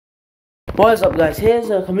What is up, guys? Here's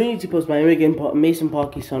a community post by Mason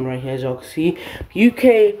Parkinson right here, as y'all can see.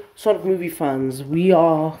 UK Sonic movie fans, we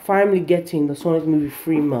are finally getting the Sonic movie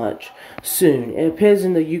free merch soon. It appears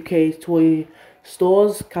in the UK toy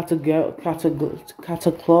stores, catalogs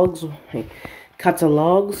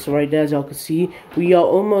right there, as y'all can see. We are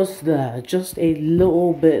almost there, just a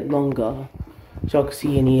little bit longer. As y'all can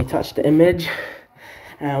see, and he attached the image,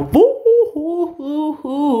 and woo!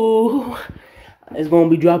 It's gonna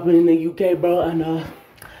be dropping in the UK, bro, and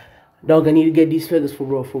dog, I need to get these figures for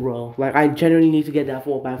real, for real. Like, I generally need to get that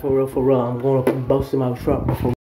 4x for real, for real. I'm gonna boast in my truck for